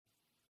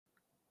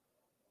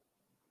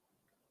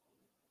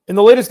In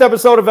the latest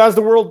episode of As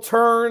the World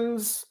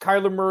Turns,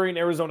 Kyler Murray and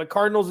Arizona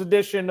Cardinals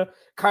edition,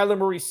 Kyler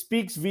Murray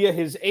speaks via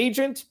his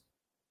agent.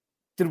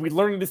 Did we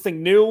learn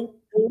anything new?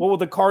 What will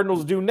the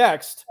Cardinals do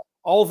next?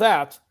 All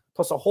that,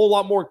 plus a whole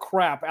lot more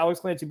crap. Alex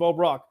Clancy, Bo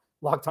Brock,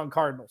 Locked on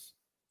Cardinals.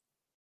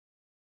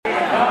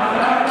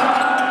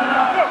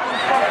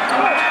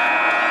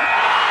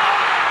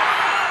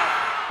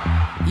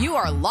 You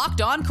are Locked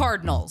on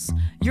Cardinals,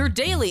 your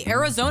daily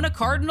Arizona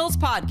Cardinals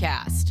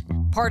podcast.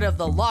 Part of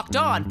the Locked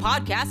On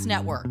Podcast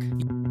Network.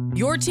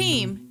 Your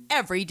team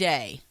every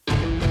day.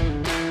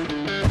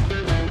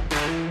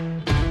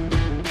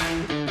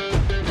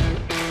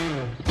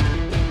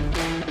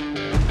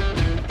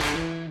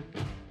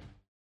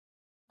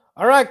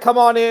 All right, come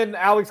on in.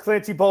 Alex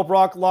Clancy, Bo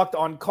Brock, Locked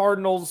on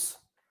Cardinals.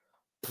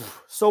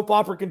 Soap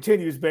opera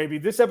continues, baby.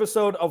 This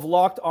episode of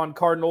Locked on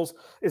Cardinals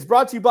is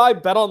brought to you by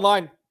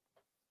BetOnline.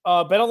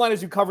 BetOnline,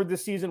 as you covered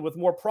this season, with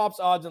more props,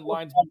 odds, and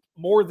lines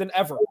more than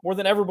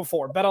ever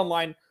before.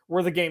 BetOnline,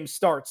 where the game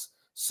starts.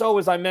 So,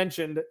 as I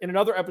mentioned, in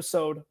another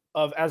episode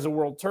of As the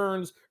World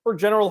Turns, or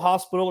General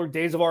Hospital, or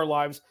Days of Our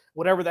Lives,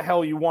 whatever the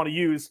hell you want to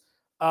use,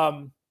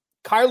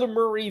 Kyler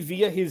Murray,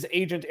 via his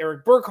agent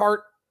Eric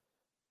Burkhart,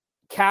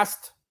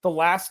 cast the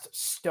last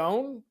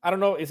stone. I don't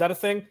know, is that a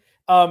thing?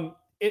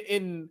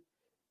 In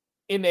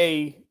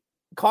a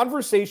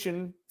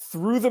conversation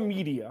through the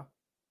media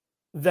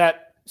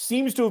that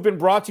seems to have been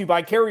brought to you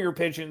by carrier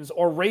pigeons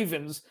or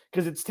ravens,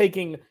 because it's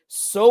taking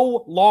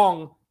so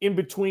long in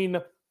between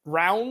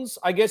rounds,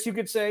 I guess you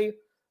could say.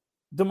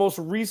 The most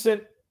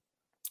recent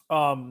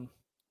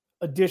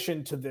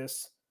addition to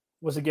this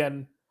was,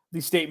 again,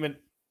 the statement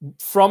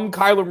from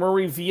Kyler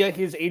Murray via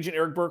his agent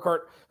Eric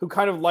Burkhart, who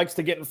kind of likes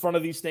to get in front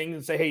of these things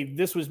and say, hey,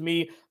 this was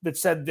me that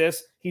said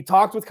this. He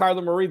talked with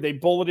Kyler Murray. They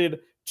bulleted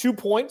 2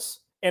 points.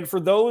 And for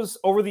those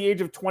over the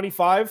age of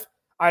 25,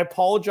 I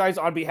apologize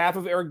on behalf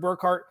of Eric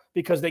Burkhart,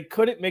 because they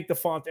couldn't make the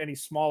font any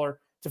smaller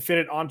to fit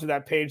it onto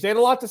that page. They had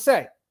a lot to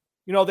say.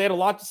 They had a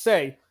lot to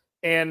say.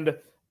 And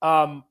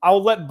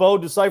I'll let Bo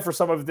decipher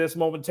some of this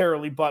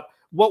momentarily. But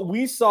what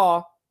we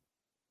saw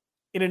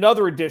in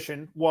another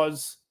edition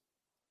was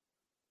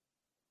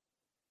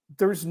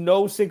there's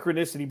no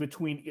synchronicity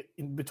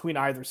between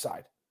either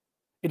side.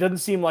 It doesn't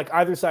seem like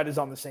either side is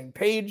on the same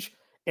page.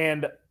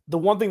 And the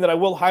one thing that I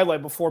will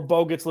highlight before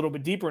Bo gets a little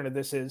bit deeper into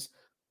this is,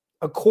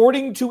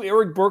 according to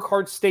Eric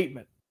Burkhart's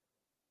statement,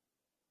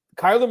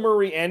 Kyler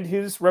Murray and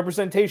his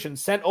representation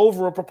sent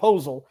over a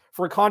proposal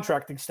for a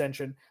contract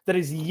extension that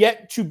is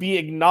yet to be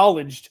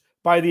acknowledged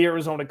by the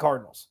Arizona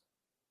Cardinals.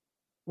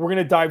 We're going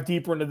to dive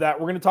deeper into that.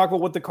 We're going to talk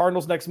about what the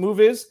Cardinals' next move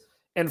is.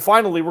 And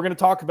finally, we're going to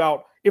talk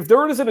about, if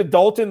there is an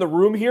adult in the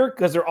room here,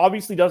 because there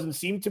obviously doesn't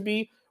seem to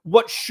be,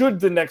 what should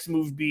the next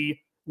move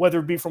be, whether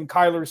it be from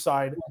Kyler's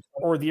side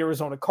or the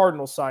Arizona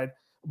Cardinals side.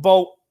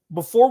 Bo,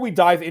 before we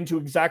dive into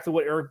exactly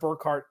what Eric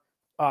Burkhart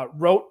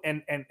wrote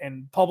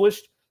and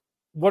published,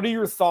 what are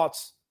your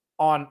thoughts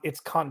on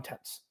its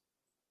contents?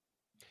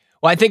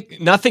 Well, I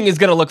think nothing is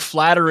going to look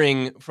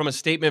flattering from a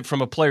statement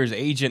from a player's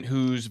agent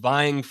who's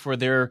vying for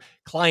their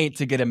client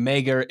to get a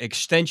mega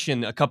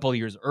extension a couple of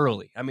years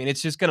early. I mean,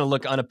 it's just going to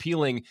look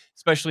unappealing,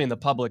 especially in the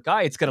public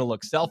eye. It's going to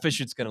look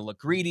selfish. It's going to look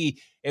greedy.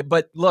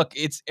 But look,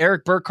 it's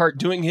Eric Burkhart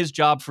doing his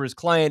job for his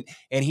client,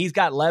 and he's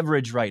got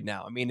leverage right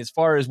now. I mean, as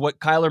far as what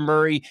Kyler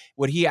Murray,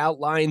 what he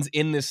outlines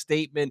in this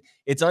statement,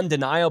 it's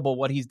undeniable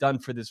what he's done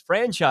for this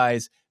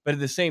franchise. But at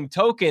the same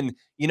token,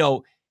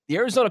 the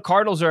Arizona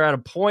Cardinals are at a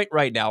point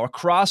right now, a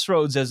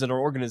crossroads as an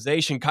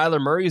organization. Kyler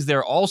Murray is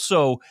there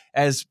also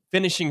as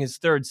finishing his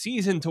third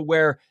season, to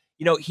where,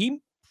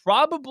 he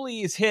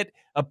probably has hit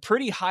a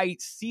pretty high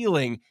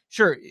ceiling.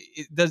 Sure,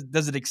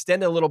 does it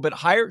extend a little bit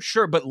higher?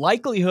 Sure, but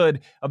likelihood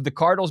of the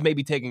Cardinals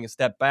maybe taking a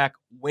step back,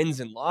 wins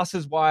and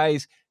losses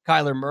wise,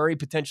 Kyler Murray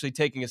potentially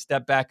taking a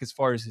step back as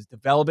far as his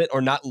development,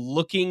 or not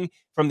looking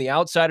from the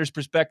outsider's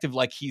perspective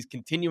like he's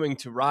continuing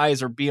to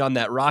rise or be on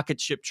that rocket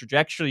ship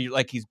trajectory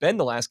like he's been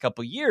the last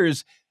couple of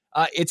years.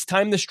 It's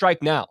time to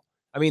strike now.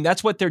 I mean,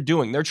 that's what they're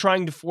doing. They're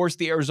trying to force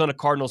the Arizona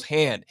Cardinals'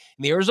 hand.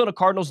 And the Arizona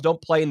Cardinals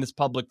don't play in this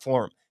public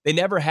forum. They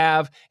never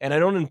have, and I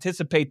don't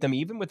anticipate them,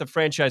 even with a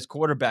franchise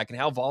quarterback and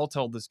how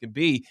volatile this can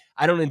be,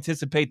 I don't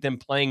anticipate them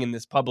playing in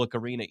this public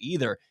arena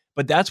either.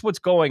 But that's what's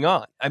going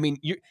on. I mean,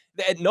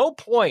 at no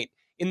point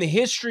in the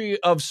history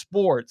of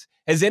sports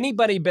has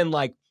anybody been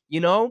like,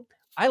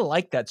 I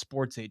like that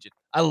sports agent.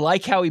 I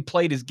like how he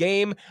played his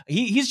game.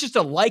 He's just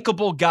a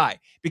likable guy,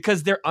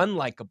 because they're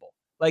unlikable.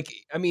 Like,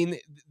 I mean,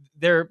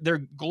 they're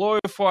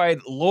glorified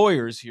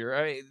lawyers here.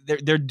 Right?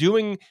 They're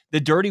doing the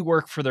dirty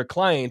work for their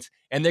clients,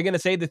 and they're going to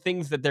say the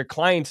things that their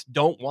clients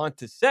don't want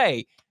to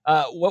say.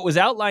 What was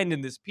outlined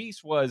in this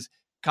piece was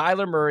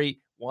Kyler Murray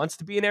wants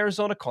to be an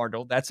Arizona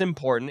Cardinal. That's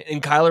important.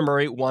 And Kyler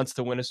Murray wants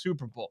to win a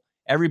Super Bowl.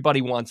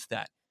 Everybody wants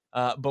that.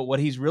 But what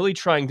he's really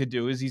trying to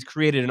do is he's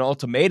created an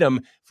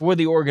ultimatum for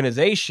the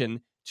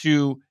organization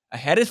to,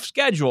 ahead of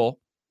schedule,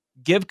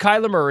 give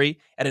Kyler Murray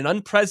at an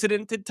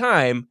unprecedented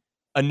time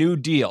a new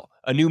deal,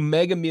 a new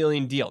mega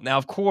million deal. Now,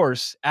 of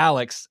course,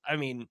 Alex, I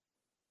mean,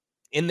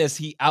 in this,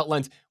 he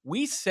outlines,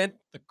 we sent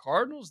the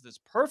Cardinals this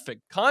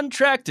perfect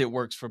contract. It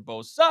works for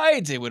both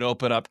sides. It would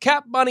open up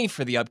cap money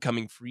for the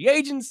upcoming free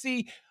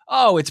agency.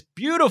 Oh, it's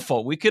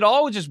beautiful. We could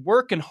all just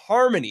work in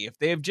harmony if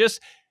they have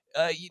just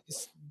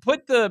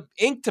put the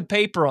ink to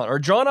paper on or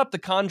drawn up the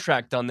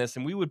contract on this,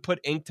 and we would put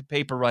ink to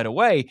paper right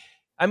away.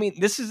 I mean,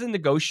 this is a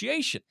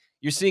negotiation.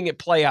 You're seeing it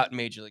play out in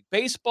Major League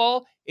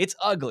Baseball. It's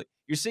ugly.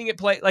 You're seeing it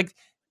play like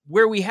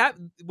where we have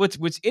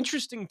what's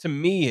interesting to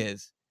me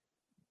is,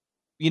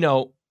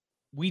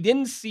 we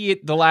didn't see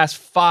it the last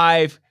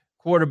 5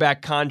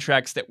 quarterback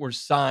contracts that were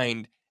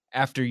signed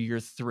after year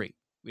 3.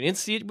 We didn't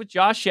see it with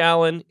Josh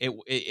Allen.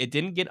 It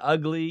didn't get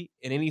ugly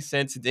in any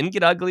sense. It didn't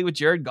get ugly with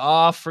Jared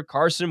Goff or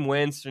Carson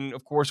Wentz, and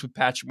of course with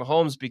Patrick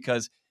Mahomes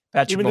because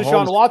Patrick Mahomes.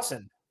 Deshaun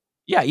Watson.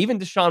 Yeah, even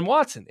Deshaun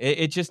Watson.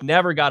 It just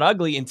never got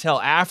ugly until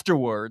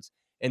afterwards,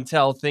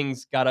 until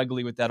things got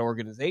ugly with that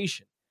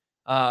organization.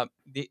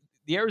 The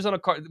Arizona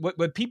Cardinals,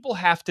 what people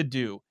have to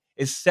do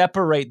is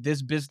separate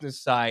this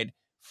business side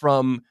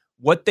from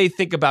what they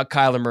think about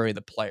Kyler Murray,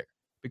 the player.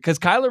 Because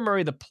Kyler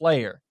Murray, the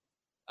player,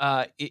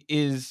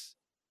 is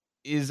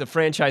a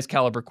franchise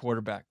caliber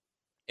quarterback.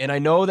 And I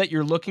know that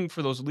you're looking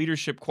for those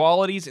leadership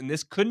qualities, and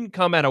this couldn't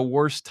come at a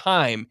worse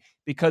time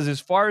because as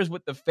far as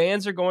what the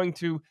fans are going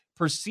to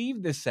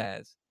perceive this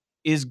as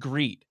is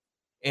greed.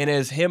 And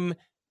as him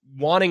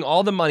wanting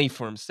all the money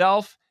for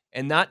himself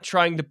and not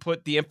trying to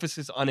put the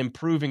emphasis on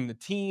improving the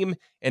team.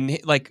 And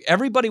like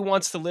everybody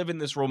wants to live in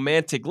this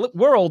romantic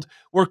world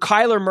where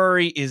Kyler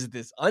Murray is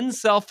this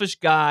unselfish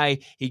guy.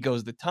 He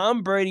goes the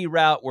Tom Brady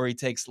route where he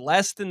takes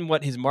less than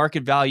what his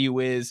market value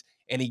is,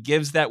 and he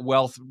gives that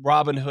wealth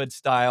Robin Hood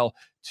style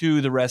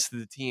to the rest of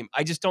the team.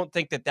 I just don't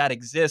think that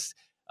exists.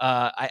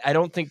 I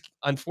don't think,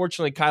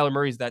 unfortunately, Kyler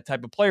Murray is that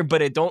type of player,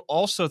 but I don't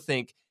also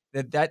think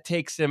that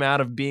takes him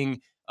out of being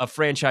a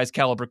franchise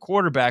caliber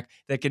quarterback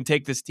that can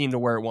take this team to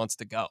where it wants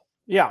to go.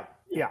 Yeah.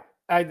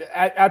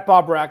 At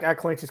Bob Rack, at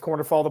Clancy's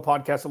Corner, follow the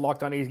podcast at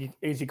Locked On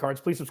AZ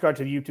Cards. Please subscribe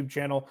to the YouTube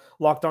channel,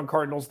 Locked On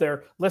Cardinals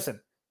there. Listen,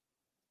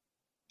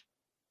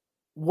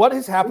 what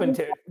has happened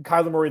to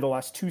Kyler Murray the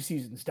last 2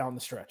 seasons down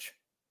the stretch?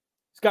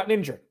 He's gotten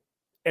injured.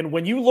 And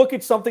when you look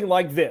at something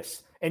like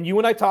this, and you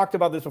and I talked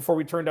about this before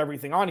we turned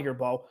everything on here,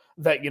 Bo,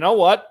 that you know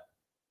what?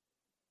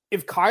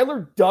 If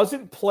Kyler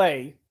doesn't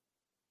play,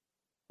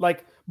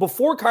 like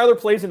before Kyler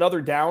plays another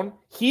down,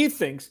 he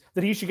thinks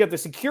that he should get the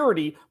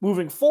security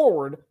moving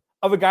forward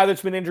of a guy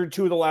that's been injured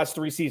 2 of the last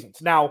 3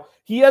 seasons. Now,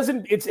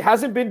 it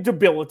hasn't been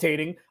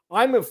debilitating.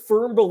 I'm a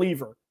firm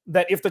believer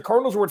that if the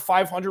Cardinals were at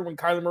 500 when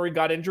Kyler Murray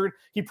got injured,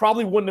 he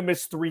probably wouldn't have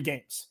missed 3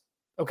 games.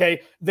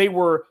 Okay, they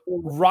were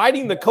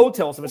riding the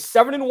coattails of a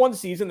 7-1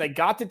 season. They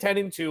got to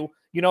 10-2.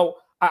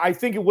 I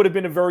think it would have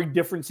been a very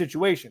different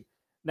situation.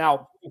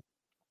 Now,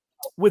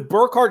 with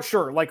Burkhardt,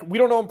 sure, like we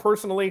don't know him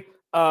personally.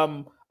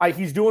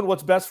 He's doing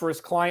what's best for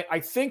his client. I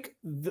think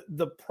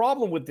the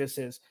problem with this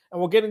is, and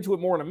we'll get into it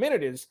more in a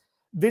minute, is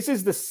this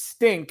is the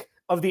stink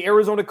of the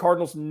Arizona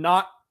Cardinals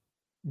not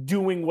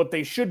doing what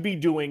they should be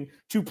doing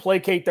to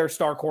placate their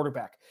star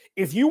quarterback.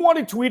 If you want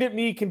to tweet at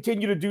me,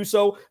 continue to do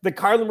so, that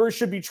Kyler Murray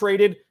should be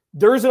traded,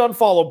 there's an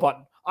unfollow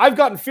button. I've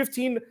gotten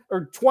 15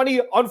 or 20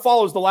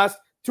 unfollows the last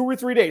 2 or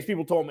 3 days,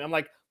 people told me. I'm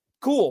like,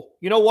 cool.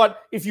 You know what?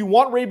 If you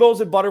want rainbows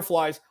and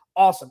butterflies,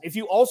 awesome. If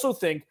you also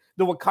think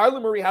that what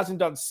Kyler Murray hasn't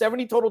done,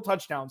 70 total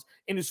touchdowns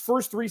in his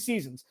first 3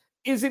 seasons,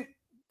 isn't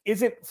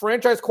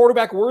franchise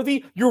quarterback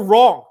worthy, you're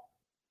wrong.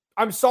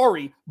 I'm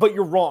sorry, but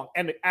you're wrong.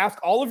 And ask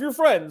all of your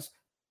friends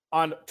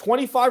on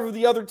 25 of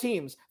the other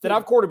teams that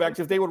have quarterbacks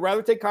if they would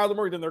rather take Kyler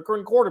Murray than their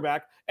current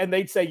quarterback, and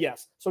they'd say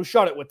yes. So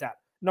shut it with that.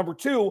 Number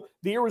 2,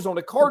 the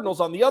Arizona Cardinals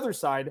on the other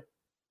side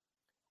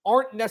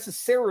aren't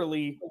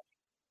necessarily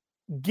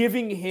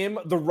giving him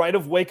the right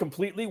of way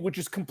completely, which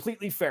is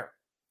completely fair.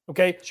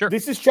 Okay? Sure.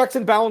 This is checks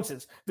and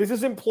balances. This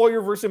is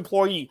employer versus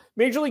employee.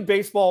 Major League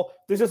Baseball,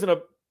 this isn't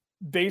a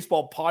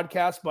baseball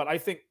podcast, but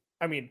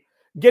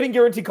getting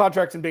guaranteed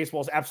contracts in baseball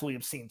is absolutely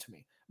obscene to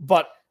me.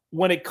 But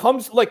when it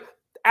comes, like,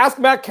 ask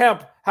Matt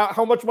Kemp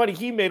how much money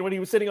he made when he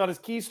was sitting on his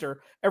keister.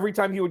 Every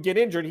time he would get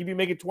injured, he'd be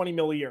making $20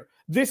 million a year.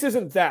 This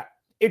isn't that.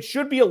 It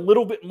should be a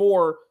little bit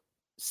more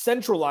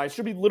centralized,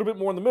 should be a little bit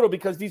more in the middle,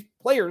 because these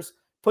players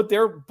put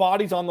their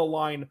bodies on the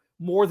line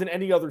more than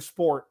any other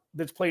sport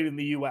that's played in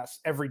the U.S.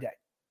 every day.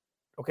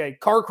 Okay?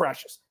 Car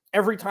crashes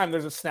every time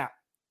there's a snap.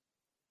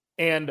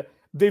 And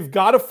they've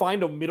got to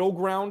find a middle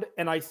ground.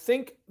 And I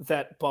think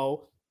that,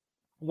 Bo,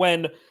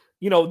 when,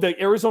 the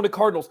Arizona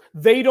Cardinals,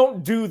 they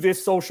don't do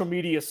this social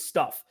media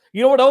stuff.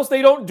 You know what else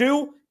they don't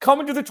do?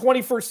 Come into the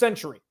 21st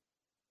century.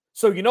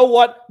 So you know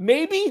what?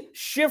 Maybe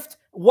shift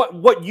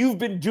what you've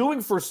been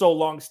doing for so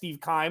long, Steve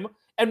Keim,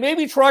 and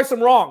maybe try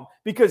some wrong,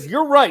 because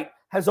your right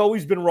has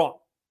always been wrong.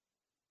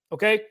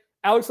 Okay?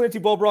 Alex Clancy,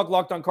 Bo Brock,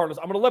 Locked On Cardinals.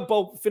 I'm going to let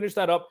Bo finish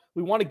that up.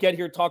 We want to get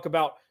here, talk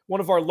about one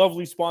of our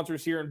lovely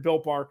sponsors here in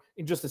Built Bar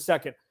in just a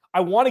second.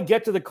 I want to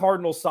get to the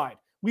Cardinals side.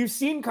 We've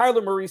seen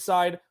Kyler Murray's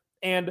side,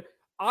 and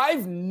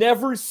I've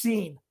never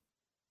seen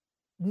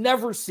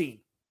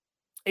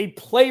a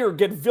player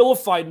get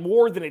vilified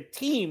more than a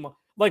team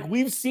like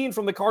we've seen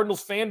from the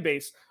Cardinals fan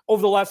base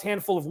over the last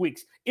handful of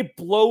weeks. It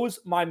blows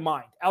my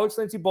mind. Alex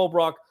Clancy, Bo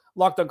Brock,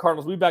 Locked on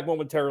Cardinals. We'll be back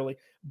momentarily.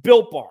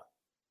 Built Bar.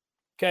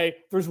 Okay?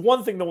 There's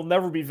one thing that will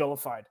never be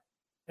vilified,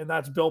 and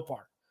that's Built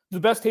Bar. The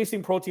best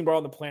tasting protein bar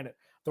on the planet.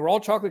 They're all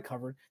chocolate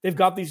covered. They've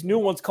got these new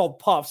ones called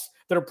Puffs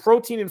that are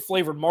protein and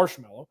flavored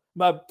marshmallow,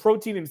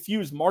 protein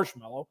infused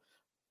marshmallow.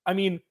 I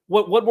mean,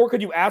 what more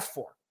could you ask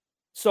for?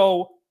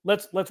 So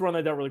let's run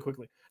that down really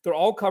quickly. They're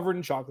all covered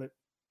in chocolate.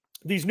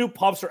 These new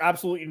Puffs are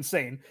absolutely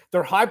insane.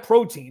 They're high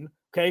protein,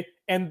 okay?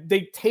 And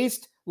they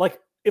taste like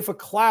if a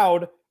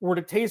cloud were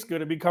to taste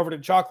good and be covered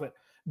in chocolate.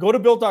 Go to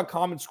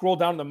Built.com and scroll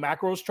down the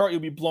macros chart. You'll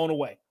be blown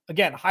away.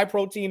 Again, high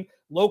protein,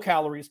 low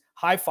calories,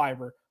 high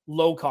fiber,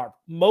 low carb.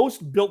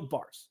 Most Built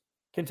bars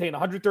contain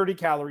 130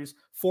 calories,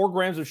 4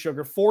 grams of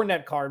sugar, 4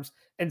 net carbs,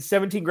 and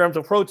 17 grams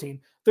of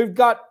protein. They've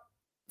got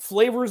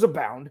flavors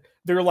abound.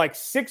 They're like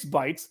 6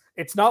 bites.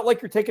 It's not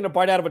like you're taking a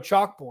bite out of a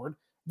chalkboard.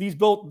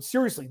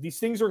 Seriously, these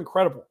things are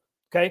incredible.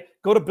 Okay?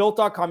 Go to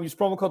Built.com, use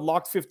promo code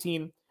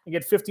LOCKED15 and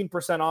get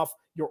 15% off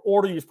your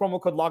order. Use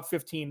promo code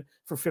LOCKED15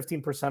 for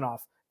 15%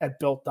 off at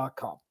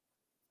Built.com.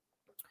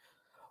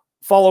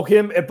 Follow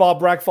him at Bob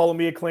Brack. Follow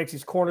me at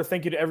Clancy's Corner.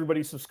 Thank you to everybody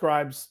who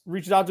subscribes.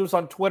 Reaches out to us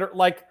on Twitter.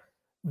 Like,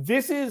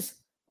 this is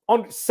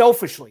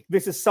selfishly.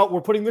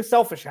 We're putting the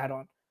selfish hat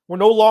on. We're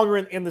no longer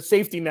in the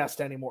safety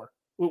nest anymore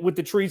with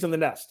the trees in the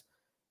nest.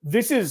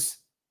 This is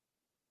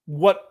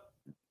what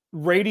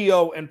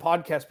radio and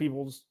podcast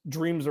people's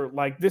dreams are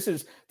like.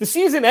 The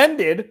season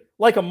ended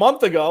like a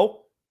month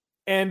ago,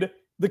 and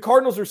the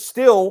Cardinals are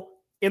still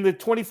in the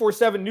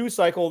 24/7 news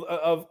cycle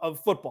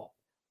of football.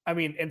 I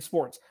mean, and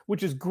sports,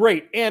 which is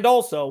great. And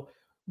also,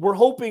 we're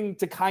hoping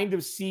to kind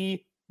of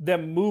see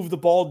them move the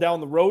ball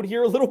down the road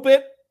here a little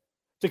bit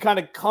to kind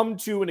of come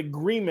to an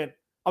agreement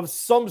of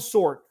some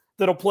sort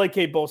that'll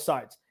placate both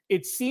sides.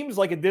 It seems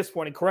like at this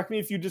point, and correct me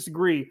if you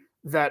disagree,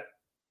 that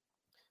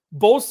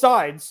both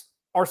sides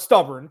are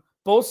stubborn.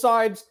 Both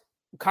sides,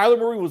 Kyler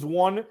Murray was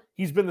one.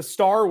 He's been the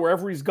star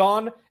wherever he's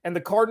gone. And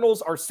the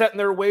Cardinals are set in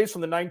their ways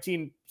from the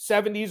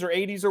 1970s or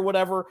 80s or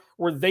whatever,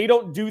 where they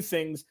don't do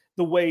things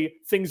the way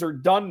things are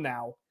done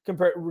now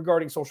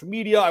regarding social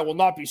media. I will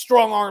not be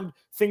strong-armed,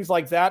 things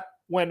like that,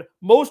 when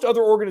most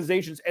other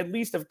organizations at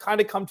least have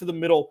kind of come to the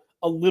middle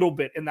a little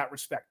bit in that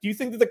respect. Do you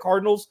think that the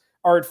Cardinals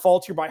are at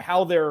fault here by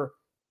how they're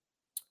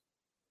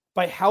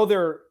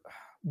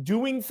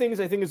doing things?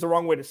 I think is the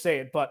wrong way to say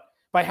it, but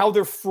by how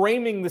they're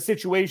framing the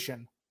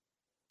situation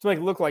to make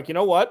it look like, you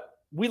know what?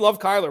 We love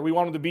Kyler. We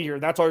want him to be here.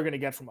 That's all you're going to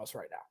get from us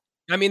right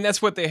now. I mean,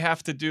 that's what they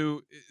have to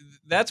do.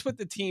 That's what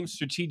the team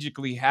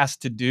strategically has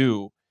to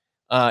do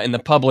in the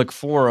public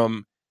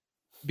forum,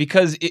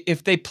 because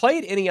if they play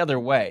it any other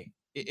way,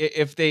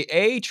 if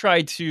they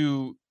try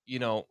to,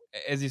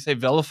 as you say,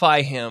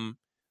 vilify him,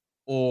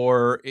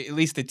 or at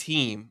least the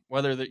team,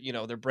 whether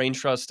their brain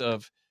trust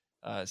of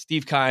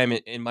Steve Keim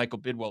and Michael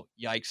Bidwell,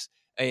 yikes,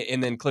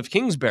 and then Cliff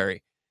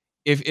Kingsbury,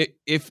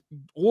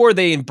 or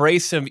they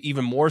embrace him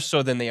even more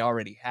so than they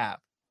already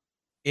have,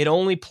 it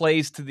only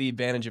plays to the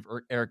advantage of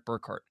Eric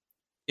Burkhart.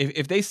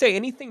 If they say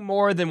anything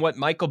more than what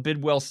Michael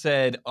Bidwell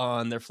said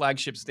on their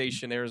flagship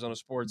station, Arizona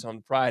Sports,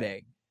 on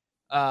Friday,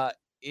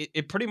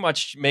 it pretty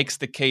much makes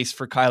the case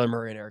for Kyler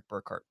Murray and Eric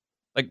Burkhart.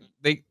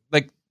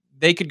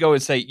 They could go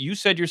and say, you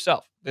said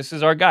yourself, this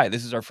is our guy.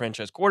 This is our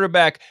franchise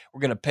quarterback.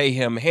 We're going to pay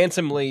him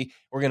handsomely.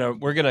 We're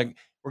going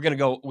to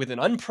go with an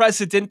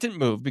unprecedented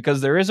move,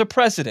 because there is a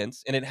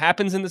precedence, and it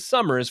happens in the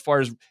summer as far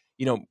as,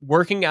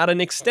 working out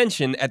an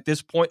extension at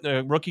this point in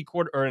a rookie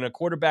quarter or in a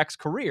quarterback's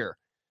career.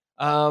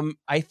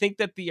 I think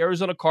that the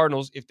Arizona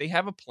Cardinals, if they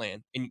have a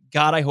plan, and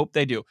God, I hope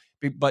they do,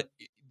 but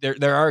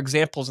there are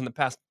examples in the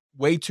past,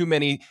 way too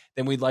many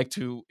than we'd like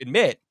to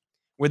admit,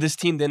 where this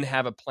team didn't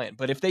have a plan.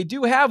 But if they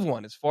do have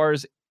one, as far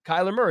as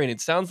Kyler Murray, and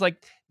it sounds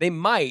like they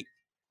might,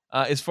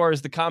 as far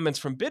as the comments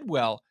from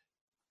Bidwell,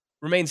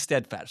 remain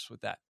steadfast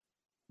with that.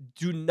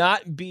 Do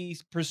not be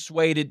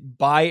persuaded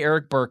by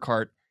Eric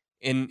Burkhart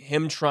in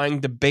him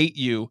trying to bait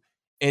you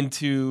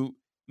into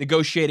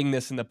negotiating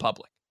this in the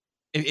public.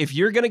 If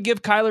you're going to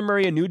give Kyler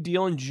Murray a new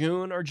deal in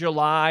June or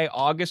July,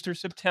 August or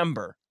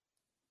September,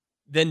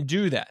 then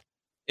do that.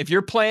 If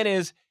your plan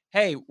is,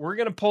 hey, we're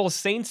going to pull a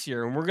Saints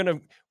here, and we're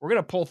going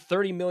to pull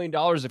 $30 million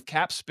of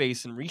cap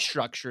space and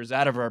restructures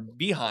out of our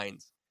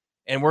behinds,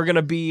 and we're going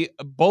to be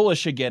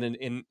bullish again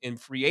in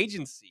free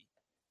agency,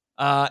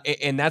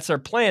 and that's our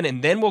plan,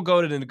 and then we'll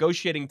go to the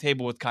negotiating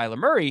table with Kyler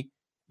Murray,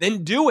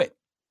 then do it.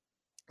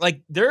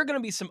 Like, there are going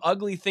to be some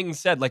ugly things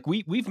said. Like,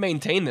 we've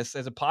maintained this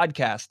as a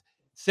podcast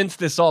since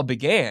this all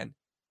began.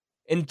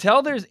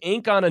 Until there's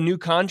ink on a new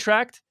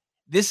contract,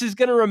 this is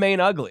going to remain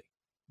ugly.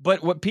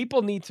 But what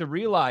people need to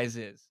realize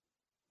is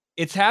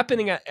it's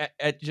happening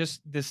at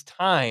just this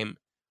time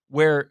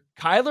where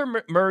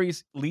Kyler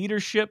Murray's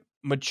leadership,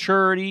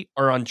 maturity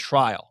are on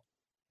trial.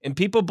 And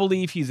people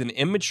believe he's an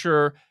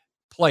immature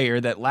player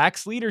that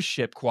lacks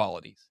leadership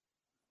qualities.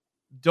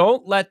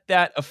 Don't let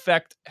that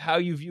affect how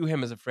you view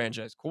him as a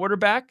franchise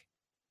quarterback,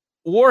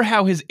 or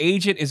how his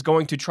agent is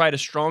going to try to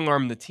strong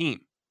arm the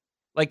team.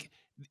 Like,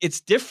 it's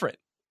different.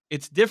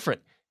 It's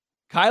different.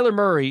 Kyler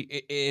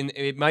Murray, and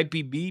it might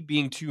be me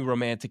being too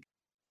romantic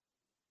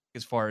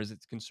as far as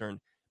it's concerned,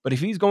 but if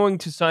he's going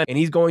to sign and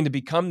he's going to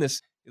become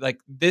this,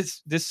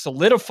 this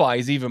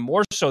solidifies even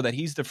more so that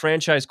he's the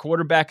franchise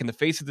quarterback and the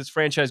face of this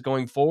franchise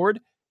going forward,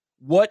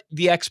 what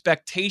the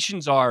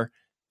expectations are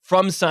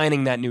from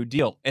signing that new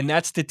deal. And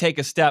that's to take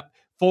a step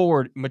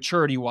forward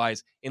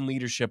maturity-wise and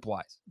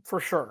leadership-wise. For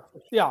sure.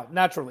 Yeah,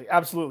 naturally.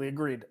 Absolutely.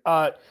 Agreed.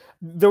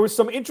 There was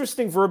some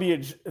interesting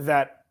verbiage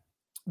that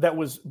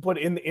was put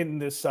in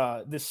this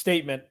this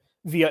statement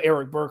via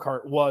Eric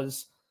Burkhart.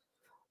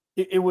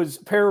 It was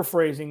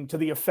paraphrasing to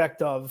the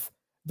effect of,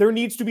 there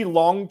needs to be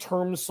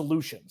long-term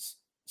solutions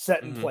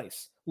set in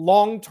place.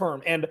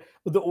 Long-term. And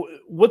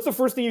what's the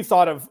first thing you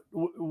thought of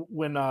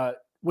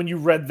when you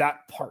read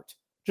that part?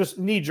 Just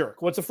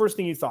knee-jerk. What's the first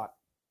thing you thought?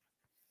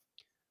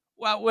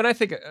 Well, when I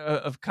think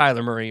of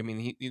Kyler Murray, I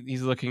mean,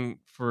 he's looking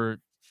for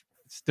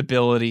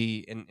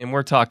stability, and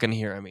we're talking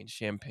here, I mean,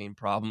 champagne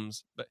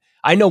problems. But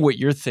I know what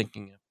you're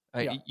thinking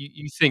of. Yeah.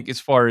 You think as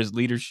far as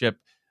leadership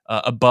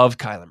above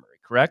Kyler Murray,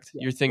 correct?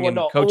 Yeah. You're thinking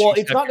coaching. Well,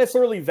 it's not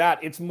necessarily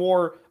that. It's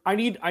more, I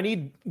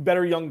need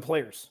better young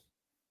players.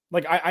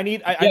 Like I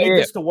need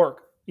this to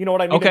work. You know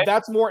what I mean? Okay.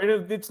 That's more.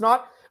 It's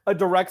not a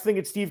direct thing.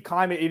 It's Steve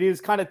Keim. It is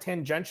kind of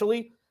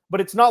tangentially,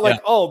 but it's not like,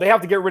 oh, they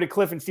have to get rid of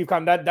Cliff and Steve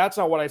Keim. That's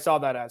not what I saw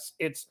that as.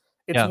 It's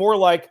more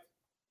like,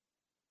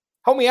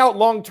 help me out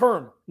long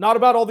term. Not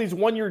about all these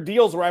 1-year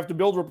deals where I have to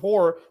build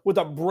rapport with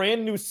a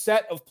brand new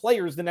set of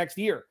players the next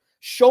year.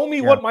 Show me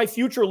what my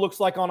future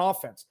looks like on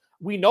offense.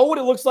 We know what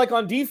it looks like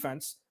on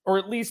defense, or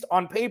at least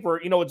on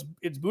paper. You know,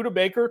 it's Budda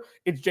Baker,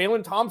 it's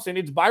Jalen Thompson,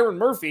 it's Byron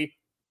Murphy.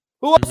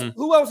 Who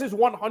else is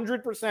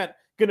 100%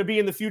 going to be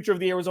in the future of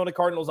the Arizona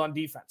Cardinals on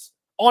defense?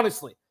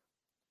 Honestly.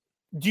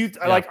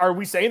 Are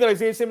we saying that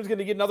Isaiah Simmons is going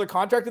to get another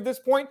contract at this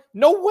point?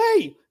 No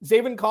way.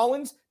 Zaven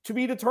Collins, to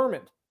be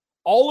determined.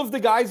 All of the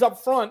guys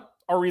up front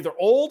are either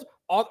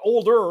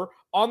older,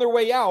 on their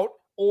way out,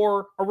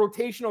 or are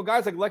rotational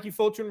guys like Lecky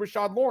Fulcher and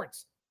Rashad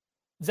Lawrence.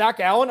 Zach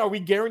Allen, are we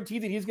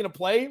guaranteed that he's going to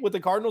play with the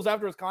Cardinals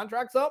after his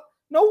contract's up?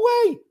 No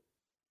way.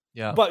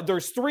 Yeah. But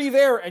there's 3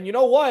 there, and you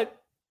know what?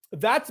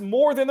 That's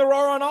more than there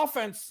are on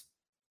offense.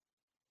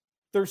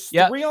 There's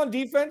 3 on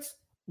defense.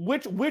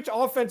 Which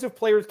offensive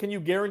players can you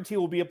guarantee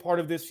will be a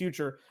part of this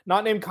future?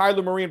 Not named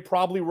Kyler Murray and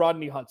probably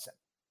Rodney Hudson.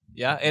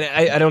 Yeah, and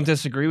I don't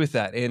disagree with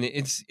that. And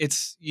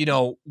it's you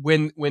know,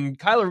 when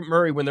Kyler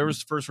Murray, when there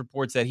was first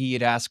reports that he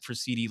had asked for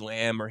CeeDee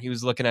Lamb, or he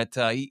was looking at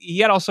he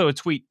had also a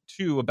tweet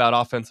too about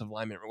offensive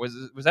linemen.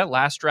 Was that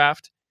last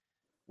draft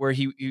where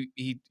he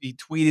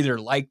tweeted or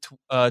liked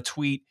a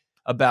tweet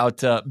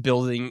about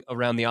building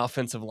around the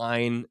offensive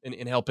line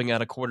and helping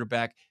out a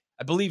quarterback?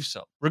 I believe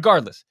so.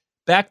 Regardless,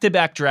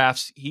 back-to-back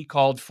drafts, he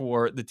called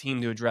for the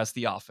team to address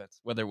the offense,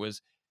 whether it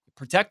was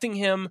protecting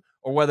him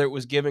or whether it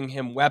was giving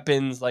him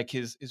weapons like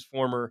his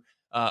former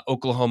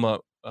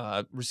Oklahoma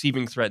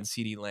receiving threat in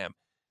CeeDee Lamb.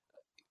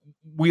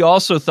 We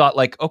also thought,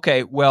 like,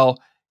 okay, well,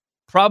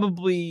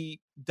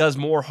 probably does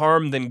more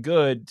harm than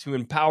good to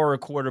empower a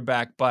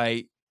quarterback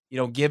by, you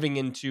know, giving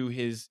into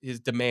his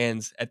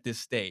demands at this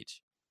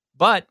stage.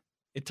 But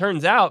it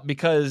turns out,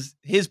 because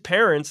his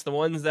parents, the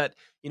ones that,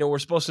 you know, were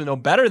supposed to know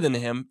better than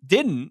him,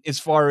 didn't, as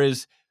far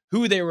as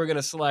who they were going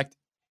to select,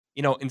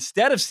 you know,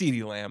 instead of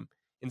CeeDee Lamb,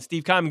 and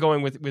Steve Keim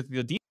going with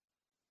the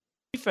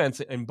defense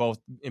in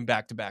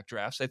back-to-back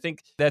drafts. I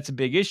think that's a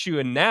big issue.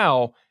 And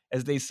now,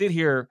 as they sit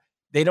here,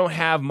 they don't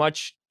have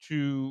much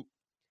to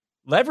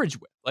leverage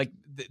with. Like,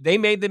 they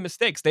made the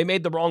mistakes. They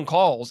made the wrong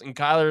calls, and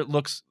Kyler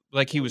looks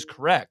like he was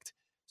correct.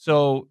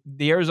 So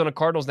the Arizona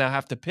Cardinals now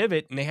have to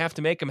pivot, and they have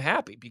to make him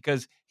happy,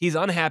 because he's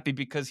unhappy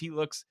because he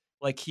looks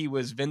like he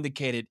was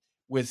vindicated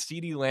with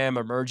CeeDee Lamb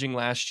emerging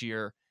last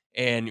year,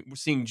 and we're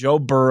seeing Joe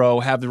Burrow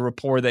have the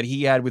rapport that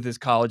he had with his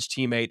college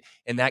teammate,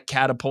 and that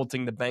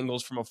catapulting the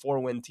Bengals from a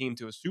 4-win team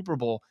to a Super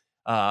Bowl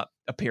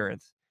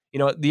appearance. You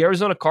know, the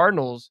Arizona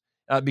Cardinals,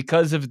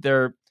 because of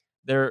their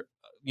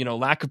you know,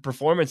 lack of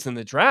performance in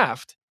the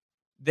draft,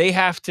 they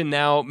have to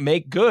now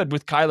make good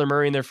with Kyler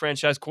Murray and their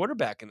franchise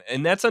quarterback.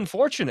 And that's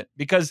unfortunate,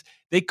 because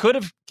they could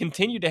have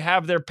continued to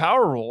have their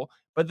power role,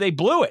 but they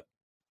blew it.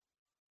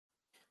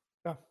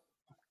 Yeah.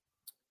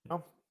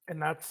 No.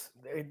 And that's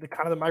the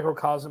kind of the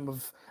microcosm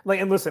of, like,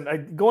 and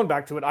listen, going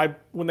back to it,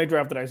 when they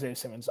drafted Isaiah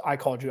Simmons, I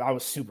called you, I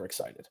was super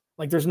excited.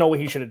 Like, there's no way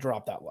he should have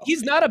dropped that low.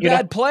 He's not a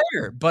bad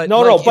player, but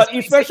but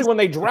especially when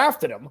they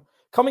drafted him,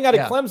 coming out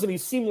of Clemson, he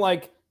seemed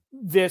like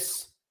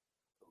this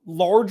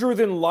larger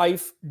than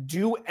life,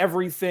 do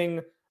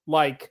everything,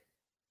 like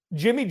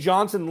Jimmy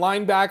Johnson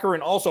linebacker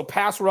and also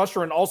pass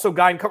rusher and also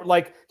guy in cover.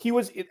 Like, he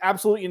was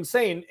absolutely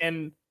insane.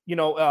 And, you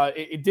know,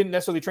 it didn't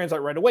necessarily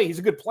translate right away. He's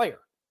a good player,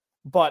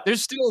 but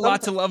there's still a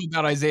lot to love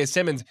about Isaiah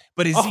Simmons.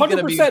 But is he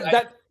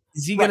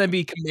going to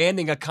be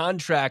commanding a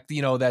contract,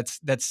 you know, that's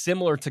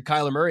similar to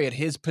Kyler Murray at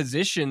his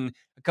position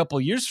a couple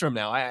of years from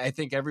now? I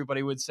think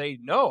everybody would say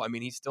no. I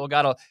mean, he's still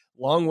got a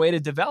long way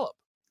to develop.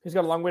 He's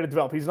got a long way to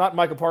develop. He's not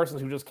Micah Parsons,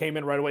 who just came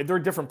in right away. They're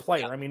a different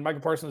player. I mean, Micah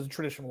Parsons is a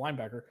traditional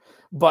linebacker.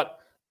 But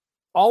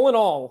all in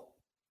all,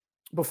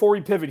 before we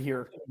pivot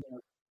here,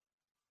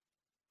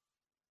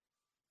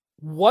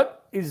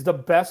 what is the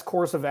best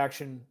course of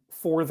action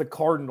for the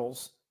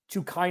Cardinals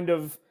to kind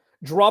of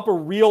drop a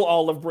real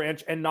olive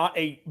branch and not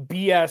a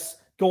BS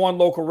go on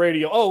local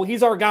radio? Oh,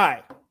 he's our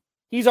guy.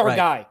 He's our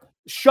guy.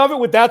 Shove it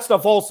with that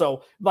stuff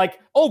also. Like,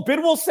 oh,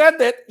 Bidwell said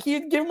that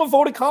he'd give him a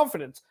vote of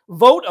confidence.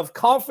 Vote of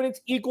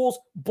confidence equals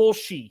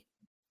bullshit.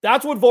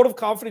 That's what vote of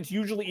confidence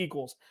usually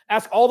equals.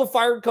 Ask all the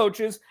fired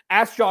coaches.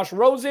 Ask Josh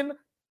Rosen.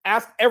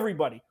 Ask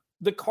everybody.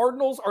 The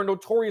Cardinals are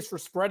notorious for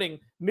spreading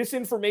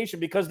misinformation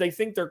because they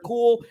think they're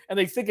cool and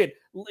they think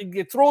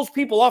it throws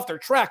people off their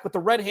track with the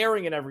red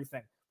herring and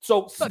everything.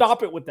 So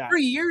stop it with that.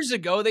 3 years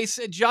ago, they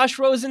said Josh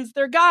Rosen's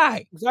their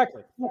guy.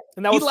 Exactly.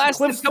 And that was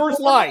Cliff's first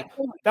lie.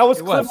 That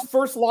was Cliff's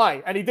first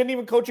lie. And he didn't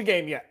even coach a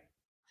game yet.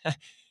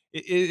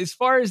 As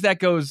far as that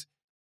goes,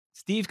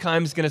 Steve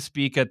Keim's going to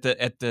speak at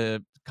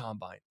the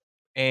combine.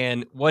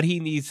 And what he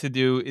needs to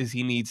do is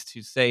he needs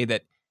to say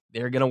that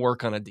they're going to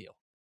work on a deal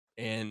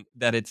and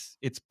that it's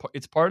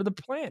part of the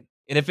plan.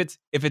 And if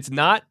it's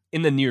not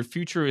in the near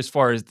future as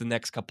far as the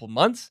next couple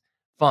months,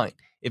 fine.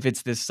 If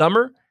it's this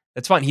summer,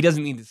 that's fine. He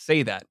doesn't need to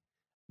say that.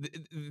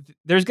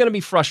 There's going to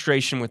be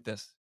frustration with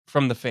this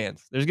from the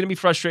fans. There's going to be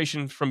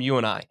frustration from you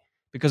and I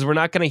because we're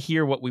not going to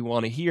hear what we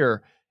want to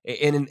hear.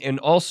 And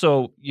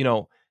also,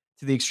 to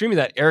the extreme of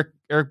that, Eric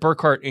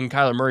Burkhart and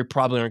Kyler Murray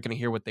probably aren't going to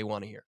hear what they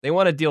want to hear. They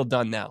want a deal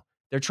done now.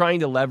 They're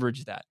trying to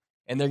leverage that,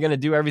 and they're going to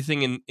do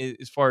everything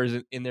as far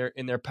as in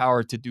their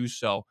power to do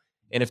so.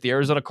 And if the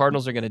Arizona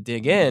Cardinals are going to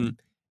dig in,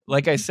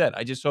 like I said,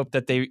 I just hope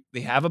that they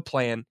have a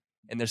plan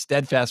and they're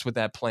steadfast with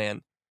that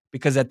plan.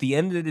 Because at the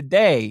end of the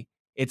day,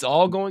 it's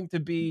all going to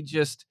be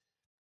just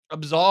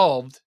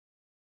absolved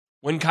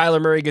when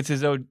Kyler Murray gets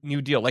his own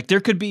new deal. Like there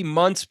could be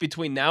months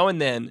between now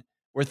and then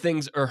where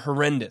things are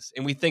horrendous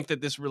and we think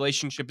that this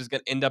relationship is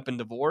going to end up in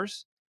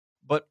divorce.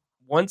 But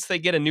once they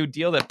get a new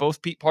deal that both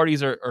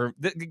parties are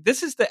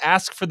this is the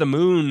ask for the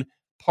moon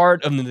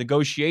part of the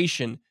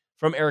negotiation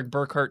from Eric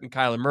Burkhart and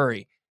Kyler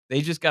Murray.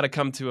 They just got to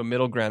come to a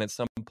middle ground at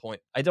some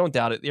point. I don't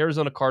doubt it. The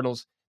Arizona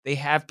Cardinals, they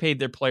have paid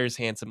their players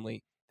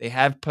handsomely. They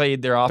have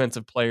paid their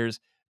offensive players,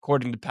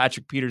 according to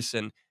Patrick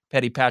Peterson,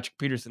 Petty Patrick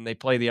Peterson. They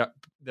play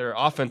their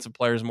offensive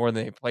players more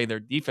than they play their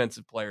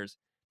defensive players.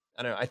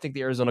 I don't know. I think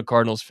the Arizona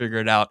Cardinals figure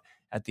it out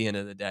at the end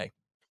of the day.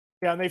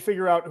 Yeah, and they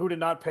figure out who to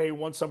not pay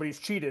once somebody's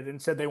cheated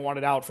and said they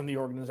wanted out from the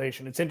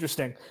organization. It's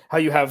interesting how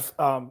you have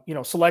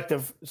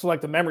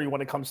selective memory when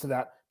it comes to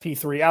that.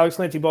 P3. Alex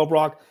Clancy, Bo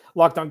Brock,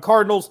 Locked On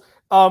Cardinals.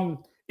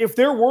 If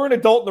there were an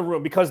adult in the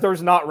room, because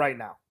there's not right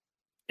now,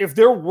 if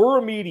there were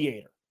a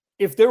mediator,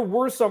 if there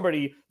were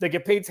somebody that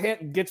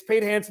gets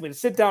paid handsomely to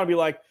sit down and be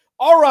like,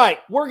 all right,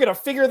 we're going to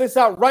figure this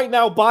out right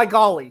now, by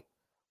golly,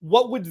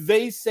 what would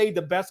they say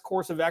the best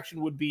course of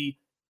action would be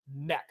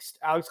next?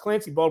 Alex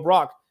Clancy, Bo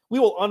Brock. We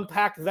will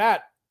unpack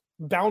that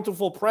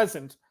bountiful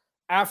present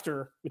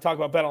after we talk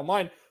about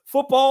BetOnline.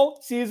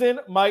 Football season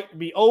might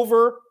be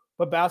over,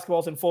 but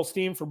basketball's in full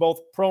steam for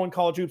both pro and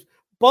college hoops.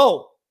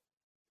 Bo,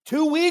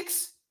 2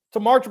 weeks to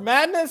March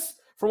Madness.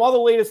 From all the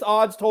latest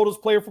odds, totals,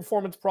 player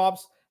performance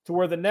props, to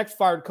where the next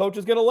fired coach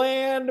is going to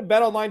land,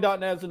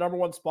 BetOnline.net is the number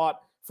one spot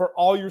for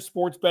all your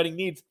sports betting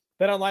needs.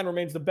 BetOnline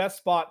remains the best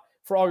spot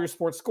for all your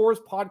sports scores,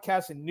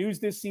 podcasts, and news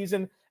this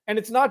season. And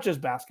it's not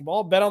just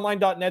basketball.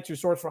 BetOnline.net's your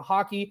source for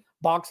hockey,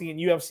 boxing, and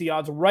UFC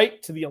odds,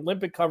 right to the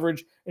Olympic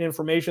coverage and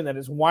information that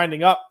is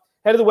winding up.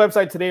 Head to the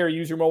website today or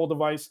use your mobile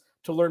device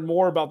to learn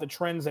more about the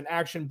trends in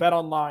action.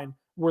 BetOnline,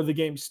 where the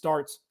game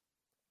starts.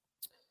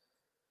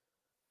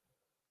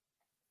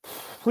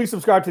 Please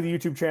subscribe to the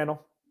YouTube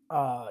channel.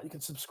 You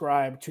can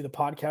subscribe to the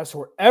podcast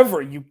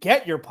wherever you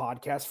get your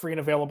podcast, free and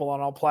available on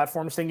all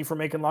platforms. Thank you for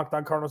making Locked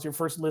On Cardinals your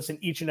first listen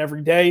each and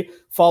every day.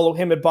 Follow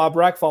him at Bob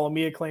Rack. Follow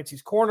me at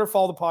Clancy's Corner.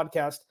 Follow the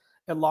podcast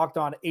at Locked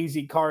On AZ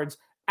Cards.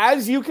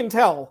 As you can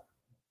tell,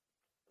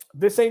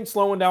 this ain't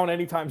slowing down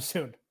anytime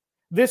soon.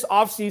 This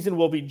offseason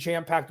will be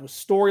jam-packed with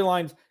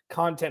storylines,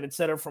 content,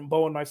 etc. from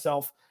Bo and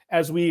myself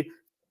as we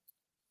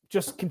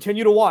just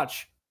continue to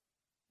watch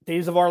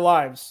Days of Our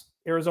Lives,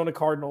 Arizona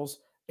Cardinals,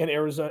 and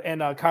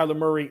Kyler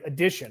Murray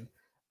edition.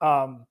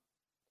 On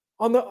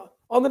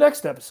the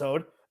next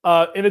episode,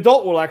 an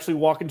adult will actually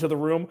walk into the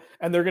room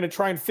and they're going to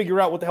try and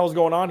figure out what the hell's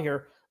going on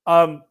here.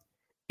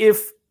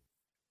 If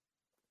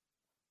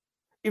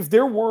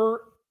there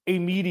were a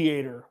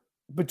mediator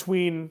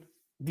between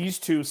these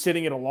two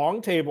sitting at a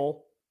long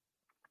table,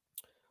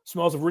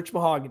 smells of rich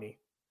mahogany,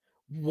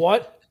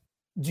 what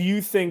do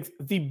you think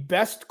the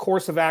best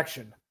course of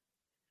action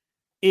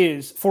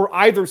is for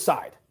either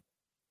side?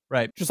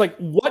 Right. Just like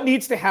what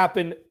needs to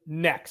happen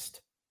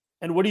next?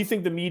 And what do you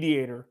think the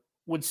mediator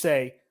would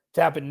say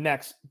to happen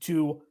next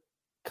to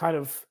kind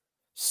of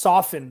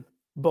soften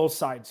both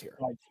sides here?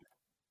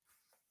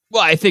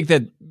 Well, I think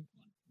that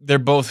they're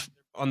both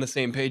on the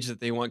same page that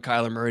they want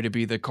Kyler Murray to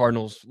be the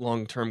Cardinals'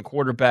 long-term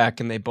quarterback,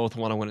 and they both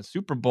want to win a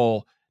Super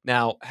Bowl.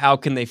 Now, how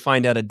can they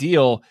find out a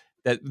deal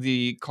that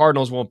the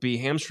Cardinals won't be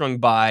hamstrung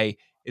by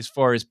as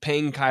far as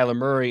paying Kyler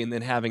Murray and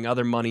then having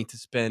other money to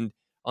spend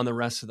on the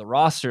rest of the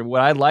roster?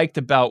 What I liked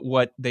about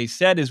what they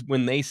said is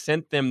when they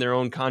sent them their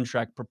own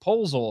contract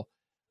proposal,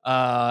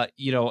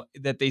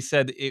 that they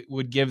said it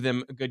would give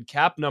them a good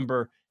cap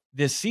number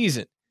this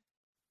season.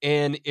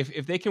 And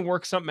if they can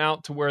work something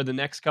out to where the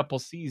next couple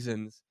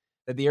seasons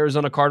that the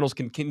Arizona Cardinals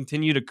can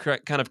continue to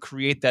kind of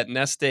create that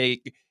nest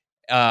egg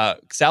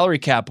salary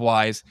cap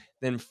wise,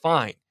 then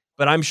fine.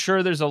 But I'm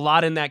sure there's a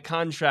lot in that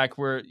contract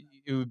where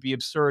it would be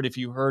absurd if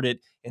you heard it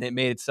and it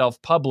made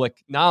itself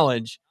public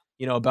knowledge,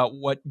 about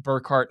what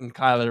Burkhardt and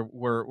Kyler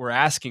were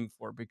asking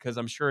for, because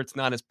I'm sure it's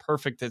not as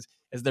perfect as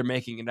they're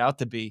making it out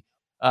to be.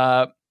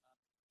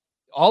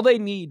 All they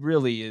need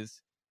really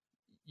is,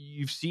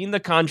 you've seen the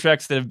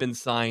contracts that have been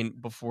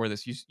signed before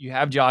this. You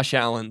have Josh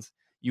Allen's,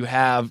 you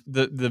have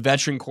the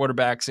veteran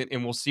quarterbacks,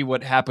 and we'll see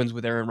what happens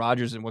with Aaron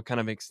Rodgers and what kind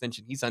of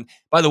extension he's on.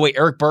 By the way,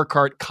 Eric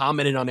Burkhardt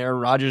commented on Aaron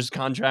Rodgers'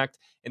 contract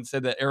and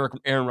said that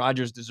Aaron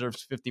Rodgers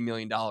deserves $50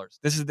 million.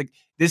 This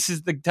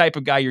is the type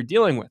of guy you're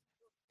dealing with.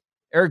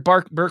 Eric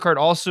Burkhardt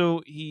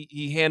also,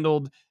 he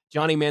handled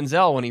Johnny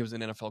Manziel when he was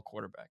an NFL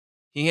quarterback.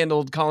 He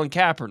handled Colin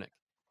Kaepernick.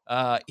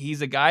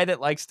 He's a guy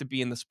that likes to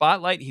be in the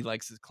spotlight. He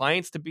likes his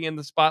clients to be in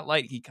the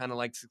spotlight. He kind of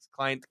likes his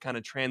client to kind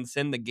of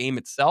transcend the game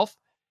itself.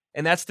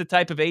 And that's the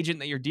type of agent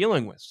that you're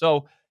dealing with.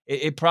 So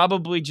it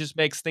probably just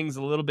makes things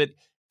a little bit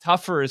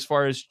tougher as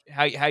far as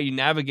how you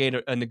navigate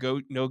a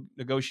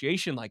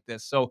negotiation like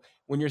this. So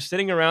when you're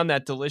sitting around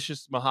that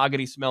delicious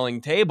mahogany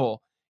smelling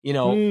table,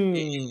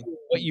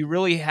 what you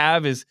really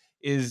have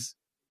is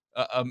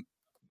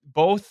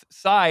both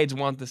sides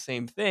want the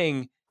same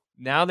thing.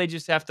 Now they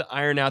just have to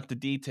iron out the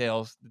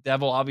details. The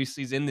devil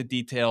obviously is in the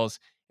details,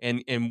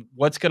 and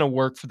what's going to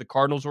work for the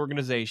Cardinals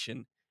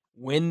organization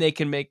when they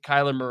can make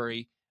Kyler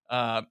Murray,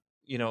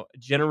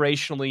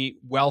 generationally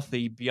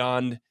wealthy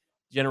beyond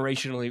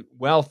generationally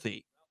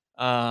wealthy,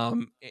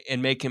 and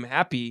make him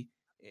happy,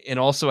 and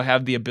also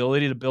have the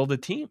ability to build a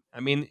team. I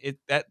mean,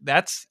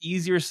 that's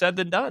easier said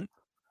than done.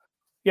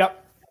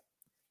 Yep.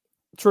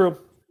 True.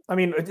 I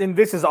mean, and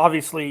this is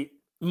obviously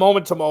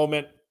moment to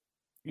moment.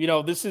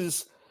 This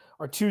is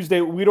our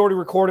Tuesday. We'd already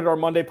recorded our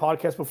Monday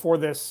podcast before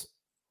this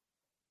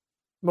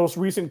most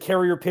recent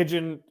carrier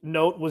pigeon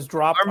note was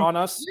dropped on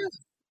us.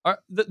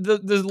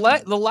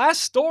 The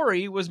last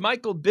story was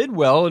Michael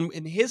Bidwell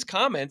and his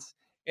comments,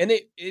 and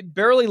it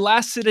barely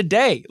lasted a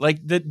day. Like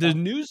the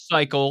news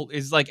cycle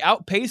is like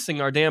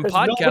outpacing our damn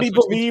podcast. Nobody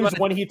believes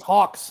when he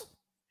talks.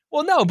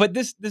 Well, no, but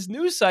this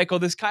news cycle,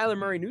 this Kyler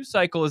Murray news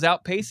cycle, is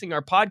outpacing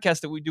our podcast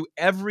that we do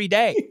every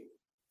day.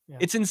 Yeah.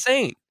 It's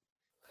insane.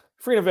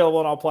 Free and available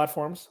on all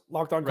platforms.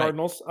 Locked On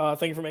Cardinals. Right.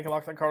 Thank you for making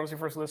Locked On Cardinals your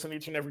first listen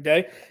each and every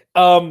day.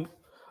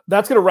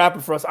 That's going to wrap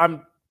it for us.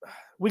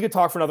 We could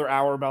talk for another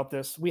hour about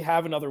this. We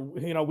have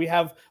we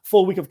have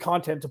full week of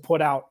content to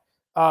put out.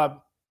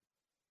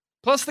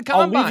 Plus the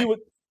combine.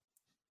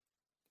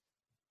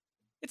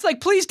 It's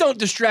like, please don't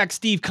distract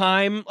Steve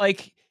Keim.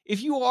 Like,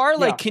 if you are,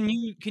 like, can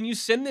you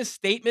send this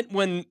statement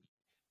when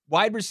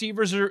wide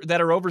receivers that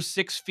are over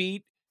 6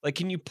 feet? Like,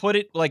 can you put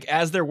it like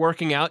as they're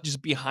working out,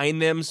 just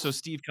behind them, so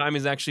Steve Keim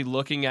is actually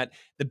looking at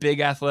the big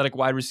athletic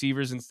wide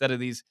receivers instead of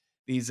these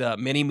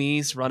mini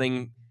me's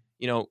running,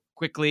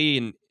 quickly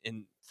and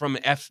from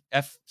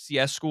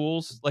FCS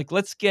schools. Like,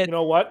 let's get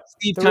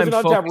Steve Keim. There's an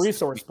untapped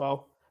resource,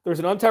 Bo. There's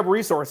an untapped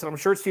resource, and I'm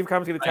sure Steve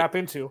Keim's going to tap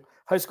into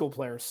high school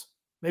players.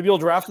 Maybe he'll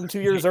draft them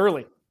 2 years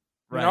early.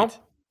 It's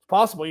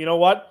possible. You know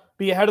what?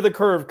 Be ahead of the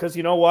curve, because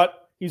you know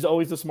what? He's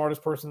always the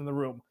smartest person in the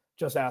room.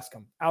 Just ask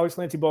him. Alex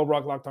Clancy, Bo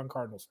Brock, Locked On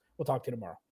Cardinals. We'll talk to you tomorrow.